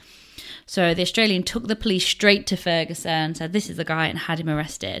seeking. So the Australian took the police straight to Ferguson, said, this is the guy, and had him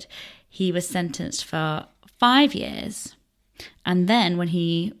arrested. He was sentenced for 5 years. And then when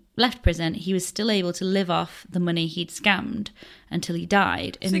he left prison, he was still able to live off the money he'd scammed until he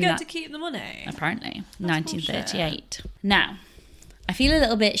died. So he got to keep the money? Apparently. That's 1938. Bullshit. Now, I feel a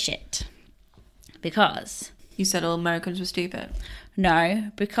little bit shit because... You said all Americans were stupid?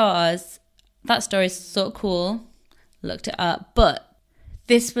 No, because that story's sort of cool. Looked it up. But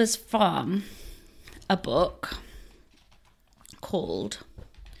this was from a book called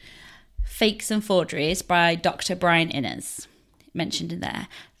Fakes and Forgeries by Dr. Brian Innes, mentioned in there.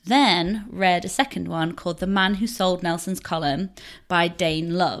 Then read a second one called The Man Who Sold Nelson's Column by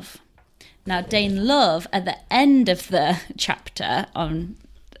Dane Love. Now, Dane Love, at the end of the chapter on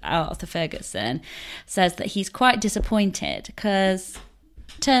Arthur Ferguson, says that he's quite disappointed because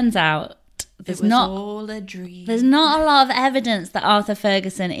turns out there's not all a dream. There's not a lot of evidence that Arthur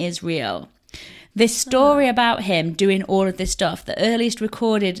Ferguson is real. This story about him doing all of this stuff, the earliest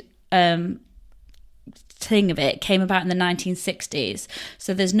recorded thing of it came about in the 1960s.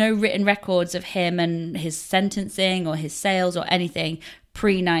 So there's no written records of him and his sentencing or his sales or anything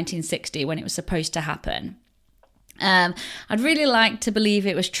pre-1960 when it was supposed to happen. I'd really like to believe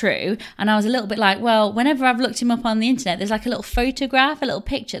it was true, and I was a little bit like, well, whenever I've looked him up on the internet, there's like a little photograph, a little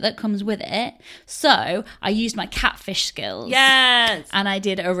picture that comes with it. So I used my catfish skills. Yes! And I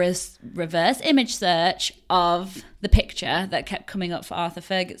did a reverse image search of the picture that kept coming up for Arthur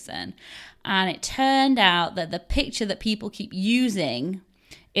Ferguson. And it turned out that the picture that people keep using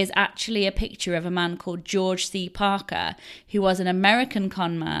is actually a picture of a man called George C. Parker, who was an American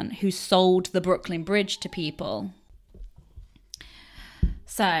con man who sold the Brooklyn Bridge to people.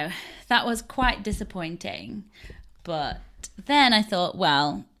 So that was quite disappointing. But then I thought,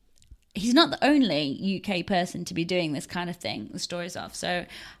 well, he's not the only UK person to be doing this kind of thing, the stories of. So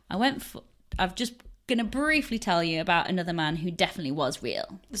I've just going to briefly tell you about another man who definitely was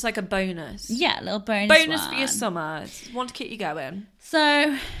real. It's like a bonus. Yeah, a little bonus for your summer. Want to keep you going.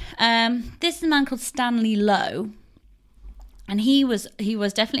 So this is a man called Stanley Lowe. And he was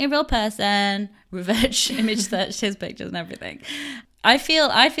definitely a real person. Reverse image searched his pictures and everything. I feel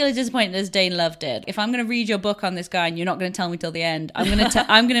as disappointed as Dane Love did. If I'm going to read your book on this guy and you're not going to tell me till the end, I'm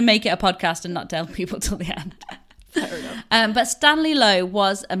going to make it a podcast and not tell people till the end. Fair enough. But Stanley Lowe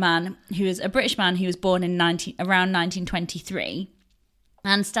was a man who was a British man who was born in around 1923.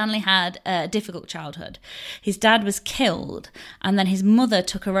 And Stanley had a difficult childhood. His dad was killed, and then his mother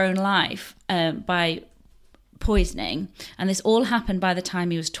took her own life by poisoning. And this all happened by the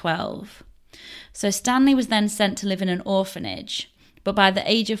time he was 12. So Stanley was then sent to live in an orphanage. But by the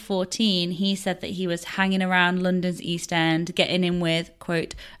age of 14, he said that he was hanging around London's East End, getting in with,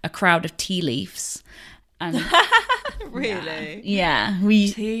 quote, a crowd of tea leaves. And really? Yeah.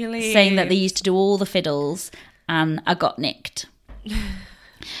 Tea leaves. Saying that they used to do all the fiddles, and I got nicked.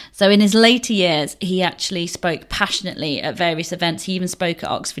 So in his later years, he actually spoke passionately at various events. He even spoke at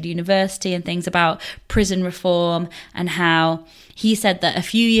Oxford University and things about prison reform, and how he said that a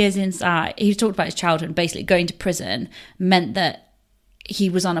few years inside, he talked about his childhood, basically going to prison meant that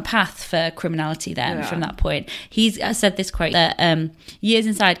he was on a path for criminality then from that point. He's said this quote, that years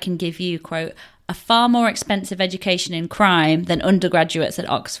inside can give you, quote, a far more expensive education in crime than undergraduates at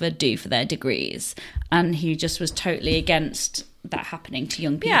Oxford do for their degrees. And he just was totally against that happening to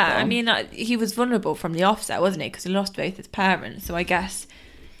young people. Yeah, I mean, he was vulnerable from the offset, wasn't he? Because he lost both his parents. So I guess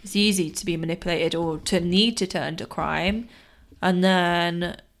it's easy to be manipulated or to need to turn to crime. And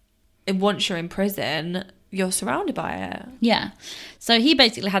then once you're in prison, you're surrounded by it. Yeah. So he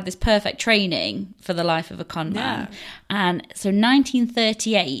basically had this perfect training for the life of a con man. Yeah. And so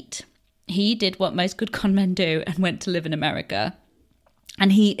 1938, he did what most good con men do and went to live in America.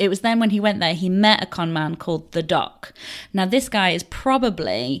 And it was then when he went there, he met a con man called the Doc. Now, this guy is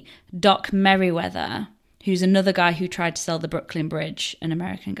probably Doc Merriweather, who's another guy who tried to sell the Brooklyn Bridge, an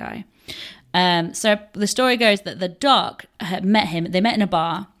American guy. So the story goes that the Doc had met him, they met in a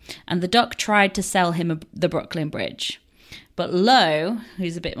bar, and the Doc tried to sell him the Brooklyn Bridge. But Lowe,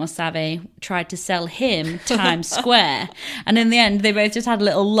 who's a bit more savvy, tried to sell him Times Square. And in the end, they both just had a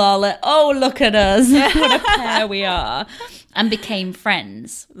little lull at, oh, look at us, what a pair we are, and became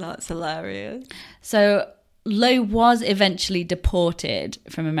friends. That's hilarious. So Lowe was eventually deported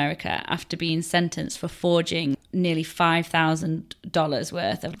from America after being sentenced for forging nearly $5,000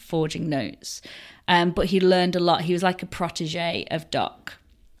 worth of forging notes. But he learned a lot. He was like a protege of Doc.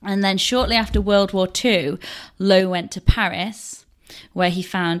 And then shortly after World War II, Lowe went to Paris, where he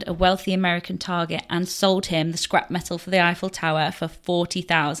found a wealthy American target and sold him the scrap metal for the Eiffel Tower for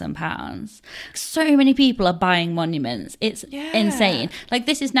 £40,000. So many people are buying monuments. It's insane. Like,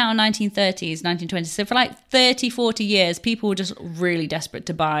 this is now 1930s, 1920s. So for like 30, 40 years, people were just really desperate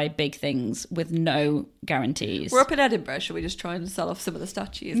to buy big things with no guarantees. We're up in Edinburgh. Should we just try and sell off some of the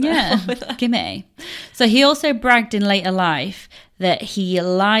statues? Yeah, gimme. So he also bragged in later life that he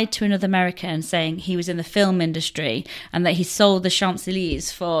lied to another American saying he was in the film industry and that he sold the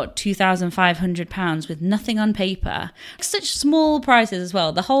Champs-Élysées for £2,500 with nothing on paper. Such small prices as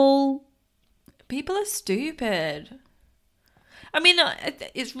well. The whole... People are stupid. I mean,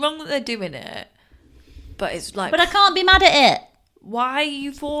 it's wrong that they're doing it, but it's like... But I can't be mad at it. Why are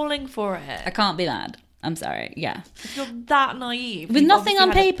you falling for it? I can't be mad. I'm sorry. Yeah. If you're that naive. With nothing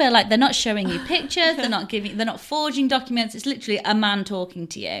on paper, like they're not showing you pictures, they're not forging documents. It's literally a man talking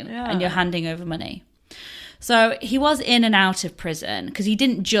to you and you're handing over money. So he was in and out of prison because he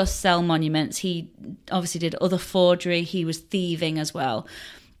didn't just sell monuments. He obviously did other forgery. He was thieving as well.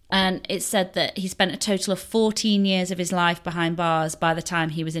 And it's said that he spent a total of 14 years of his life behind bars by the time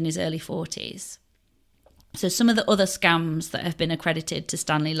he was in his early 40s. So some of the other scams that have been accredited to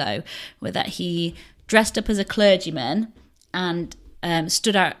Stanley Lowe were that he dressed up as a clergyman and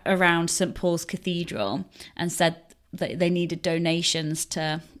stood out around St. Paul's Cathedral and said that they needed donations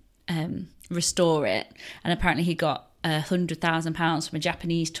to restore it. And apparently he got £100,000 from a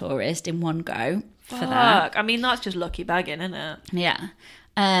Japanese tourist in one go for that. I mean, that's just lucky bagging, isn't it? Yeah.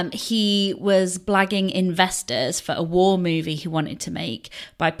 He was blagging investors for a war movie he wanted to make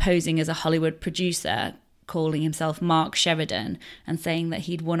by posing as a Hollywood producer, calling himself Mark Sheridan and saying that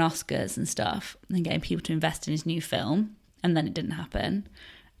he'd won Oscars and stuff and getting people to invest in his new film. And then it didn't happen.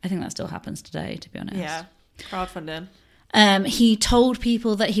 I think that still happens today, to be honest. Yeah, crowdfunding. He told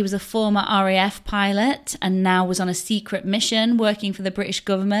people that he was a former RAF pilot and now was on a secret mission working for the British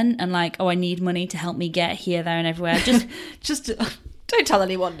government and like, oh, I need money to help me get here, there and everywhere. Just don't tell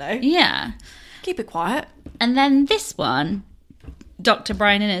anyone, no. Yeah. Keep it quiet. And then this one, Dr.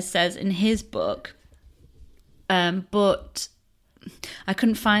 Brian Innes says in his book, but I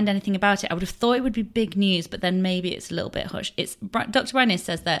couldn't find anything about it. I would have thought it would be big news, but then maybe it's a little bit hush. Dr. Brian Innes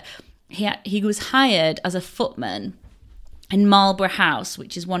says that he was hired as a footman in Marlborough House,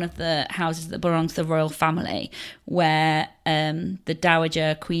 which is one of the houses that belongs to the royal family, where the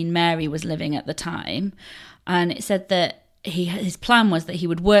Dowager Queen Mary was living at the time. And it said that his plan was that he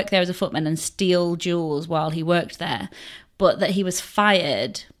would work there as a footman and steal jewels while he worked there, but that he was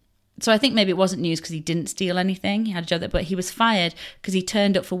fired. So I think maybe it wasn't news because he didn't steal anything. He had a job there, but he was fired because he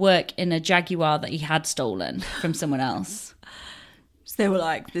turned up for work in a Jaguar that he had stolen from someone else. So they were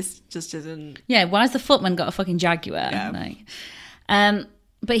like, this just isn't... Yeah, why has the footman got a fucking Jaguar? Yeah. Like,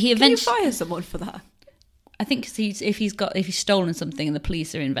 but he eventually... Can you fire someone for that? I think if he's stolen something and the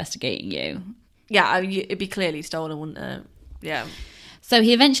police are investigating you. Yeah, it'd be clearly stolen, wouldn't it? Yeah. So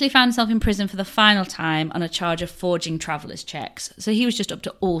he eventually found himself in prison for the final time on a charge of forging travellers' checks. So he was just up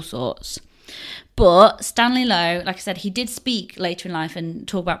to all sorts. But Stanley Lowe, like I said, he did speak later in life and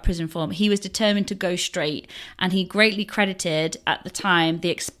talk about prison reform. He was determined to go straight, and he greatly credited at the time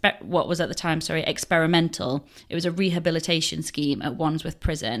experimental. It was a rehabilitation scheme at Wandsworth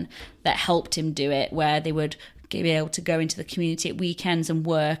Prison that helped him do it, where they would be able to go into the community at weekends and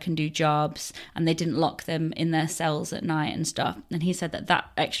work and do jobs, and they didn't lock them in their cells at night and stuff. And he said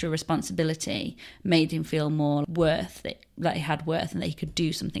that extra responsibility made him feel more worth, that he had worth and that he could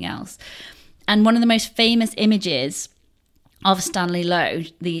do something else. And one of the most famous images of Stanley Lowe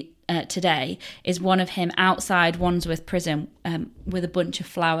today is one of him outside Wandsworth Prison with a bunch of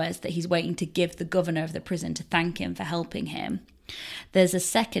flowers that he's waiting to give the governor of the prison to thank him for helping him. There's a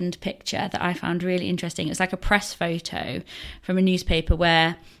second picture that I found really interesting. It's like a press photo from a newspaper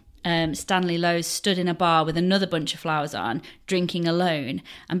where Stanley Lowe stood in a bar with another bunch of flowers on, drinking alone.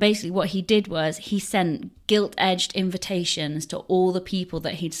 And basically what he did was he sent gilt-edged invitations to all the people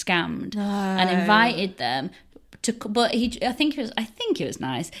that he'd scammed and invited them to. But I think it was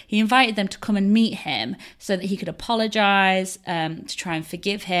nice. He invited them to come and meet him so that he could apologise, to try and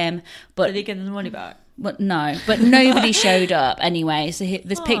forgive him. But did he get the money back? But nobody showed up anyway. So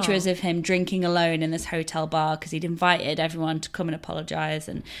this picture is of him drinking alone in this hotel bar because he'd invited everyone to come and apologise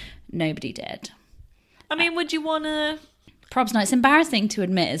and nobody did. I mean, would you want to... Probs not. It's embarrassing to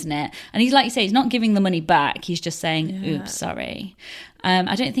admit, isn't it? And he's, like you say, he's not giving the money back. He's just saying, oops, sorry.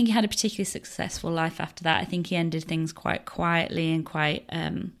 I don't think he had a particularly successful life after that. I think he ended things quite quietly and quite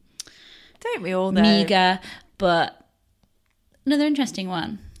don't we all though? Meagre. But another interesting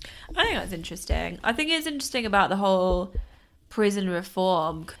one. I think that's interesting. I think it's interesting about the whole prison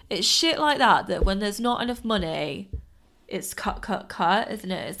reform. It's shit like that when there's not enough money, it's cut,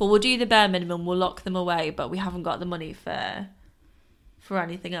 isn't it? Well, we'll do the bare minimum, we'll lock them away, but we haven't got the money for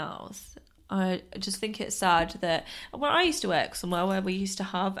anything else. I just think it's sad that when I used to work somewhere where we used to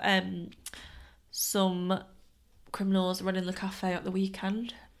have some criminals running the cafe at the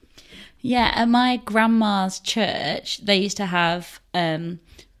weekend. Yeah, at my grandma's church, they used to have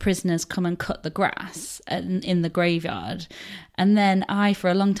prisoners come and cut the grass in the graveyard. And then I, for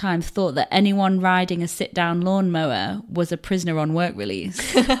a long time, thought that anyone riding a sit-down lawnmower was a prisoner on work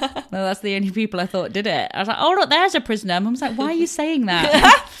release. Well, that's the only people I thought did it. I was like, oh, look, there's a prisoner. Mum's like, why are you saying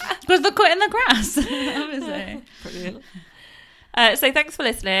that? Because they're cutting the grass, obviously. Brilliant. So thanks for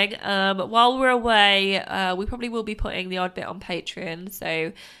listening. While we're away, we probably will be putting the odd bit on Patreon.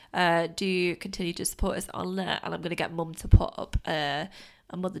 So do continue to support us on there. And I'm going to get Mum to put up a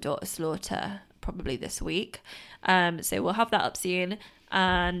mother-daughter slaughter probably this week. So we'll have that up soon.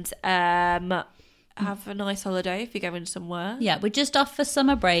 And have a nice holiday if you're going somewhere. Yeah, we're just off for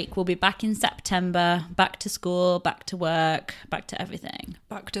summer break. We'll be back in September. Back to school, back to work, back to everything.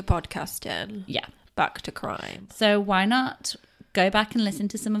 Back to podcasting. Yeah. Back to crime. So why not go back and listen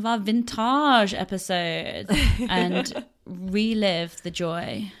to some of our vintage episodes and relive the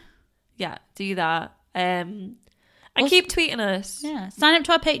joy. Yeah, do that. And keep tweeting us. Yeah, sign up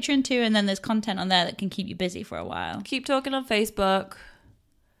to our Patreon too, and then there's content on there that can keep you busy for a while. Keep talking on Facebook.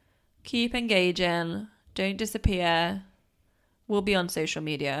 Keep engaging. Don't disappear. We'll be on social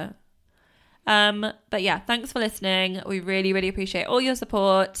media. But yeah, thanks for listening. We really, really appreciate all your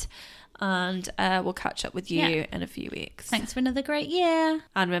support. And we'll catch up with you in a few weeks. Thanks for another great year.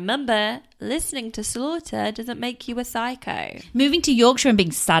 And remember, listening to slaughter doesn't make you a psycho. Moving to Yorkshire and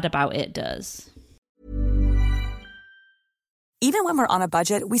being sad about it does. Even when we're on a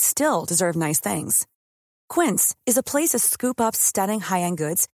budget, we still deserve nice things. Quince is a place to scoop up stunning high-end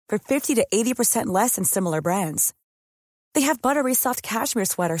goods for 50 to 80% less than similar brands. They have buttery soft cashmere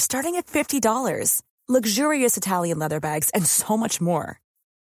sweaters starting at $50, luxurious Italian leather bags, and so much more.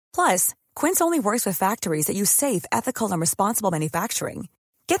 Plus, Quince only works with factories that use safe, ethical, and responsible manufacturing.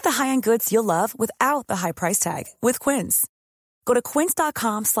 Get the high-end goods you'll love without the high price tag with Quince. Go to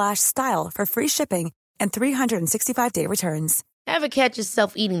quince.com/style for free shipping and 365-day returns. Ever catch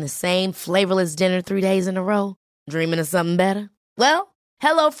yourself eating the same flavorless dinner 3 days in a row? Dreaming of something better? Well,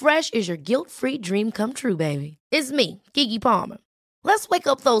 HelloFresh is your guilt-free dream come true, baby. It's me, Keke Palmer. Let's wake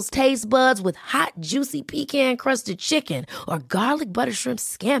up those taste buds with hot, juicy pecan-crusted chicken or garlic butter shrimp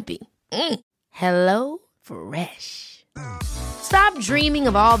scampi. Hello Fresh. Stop dreaming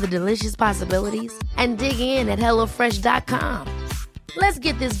of all the delicious possibilities and dig in at HelloFresh.com. Let's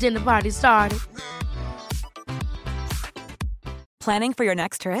get this dinner party started. Planning for your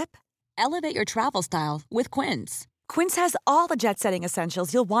next trip? Elevate your travel style with Quince. Quince has all the jet-setting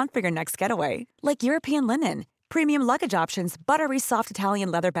essentials you'll want for your next getaway, like European linen, premium luggage options, buttery soft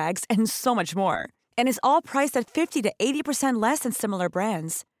Italian leather bags, and so much more. And is all priced at 50 to 80% less than similar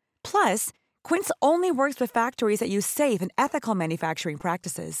brands. Plus, Quince only works with factories that use safe and ethical manufacturing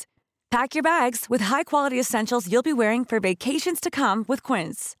practices. Pack your bags with high-quality essentials you'll be wearing for vacations to come with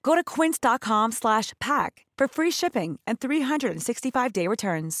Quince. Go to quince.com/pack for free shipping and 365-day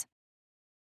returns.